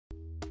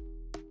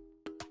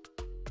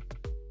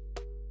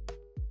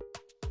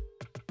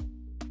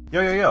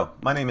Yo,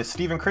 my name is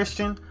Steven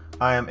Christian.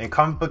 I am a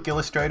comic book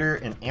illustrator,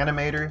 an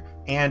animator,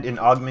 and an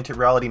augmented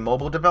reality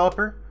mobile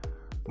developer.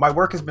 My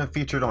work has been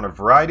featured on a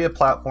variety of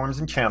platforms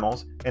and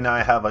channels, and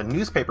I have a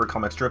newspaper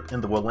comic strip in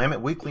the Willamette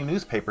Weekly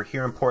Newspaper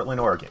here in Portland,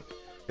 Oregon.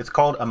 It's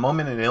called A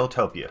Moment in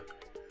Iltopia.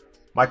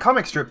 My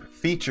comic strip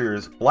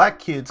features black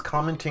kids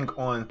commenting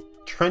on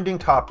trending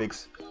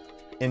topics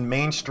in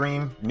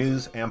mainstream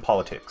news and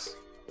politics.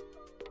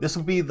 This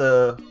will be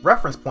the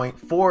reference point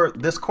for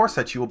this course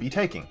that you will be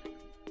taking.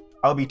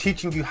 I'll be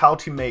teaching you how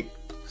to make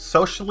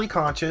socially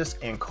conscious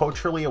and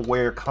culturally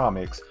aware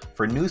comics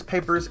for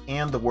newspapers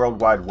and the World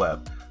Wide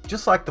Web,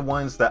 just like the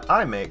ones that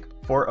I make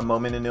for A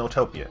Moment in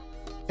Iltopia.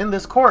 In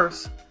this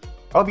course,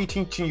 I'll be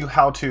teaching you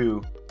how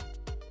to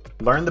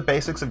learn the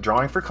basics of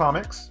drawing for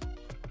comics,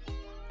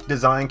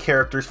 design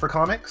characters for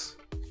comics,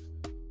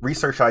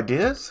 research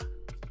ideas,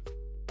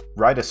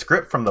 write a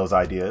script from those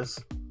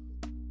ideas,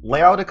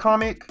 lay out a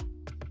comic,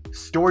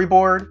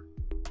 storyboard,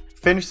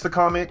 finish the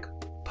comic,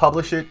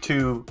 publish it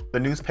to the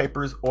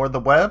newspapers or the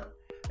web,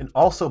 and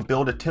also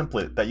build a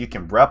template that you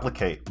can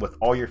replicate with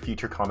all your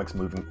future comics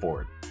moving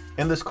forward.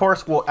 In this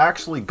course, we'll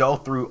actually go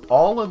through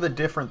all of the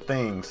different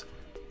things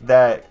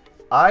that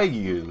I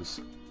use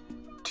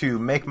to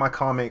make my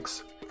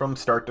comics from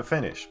start to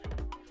finish.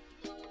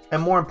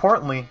 And more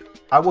importantly,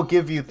 I will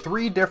give you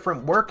 3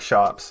 different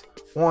workshops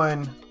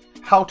on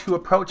how to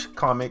approach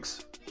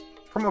comics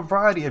from a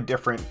variety of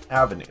different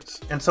avenues.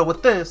 And so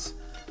with this,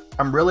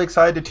 I'm really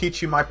excited to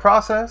teach you my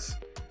process.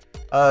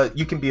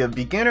 You can be a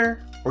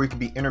beginner, or you can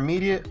be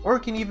intermediate, or it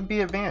can even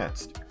be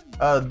advanced.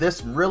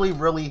 This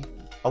really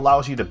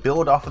allows you to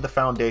build off of the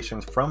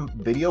foundations from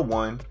video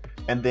 1,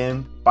 and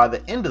then by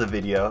the end of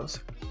the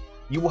videos,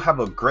 you will have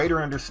a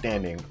greater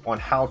understanding on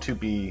how to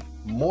be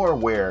more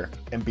aware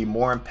and be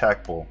more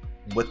impactful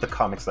with the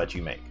comics that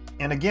you make.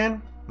 And again,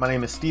 my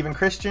name is Steven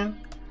Christian,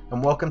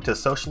 and welcome to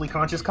Socially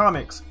Conscious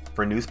Comics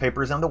for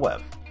newspapers and the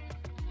web.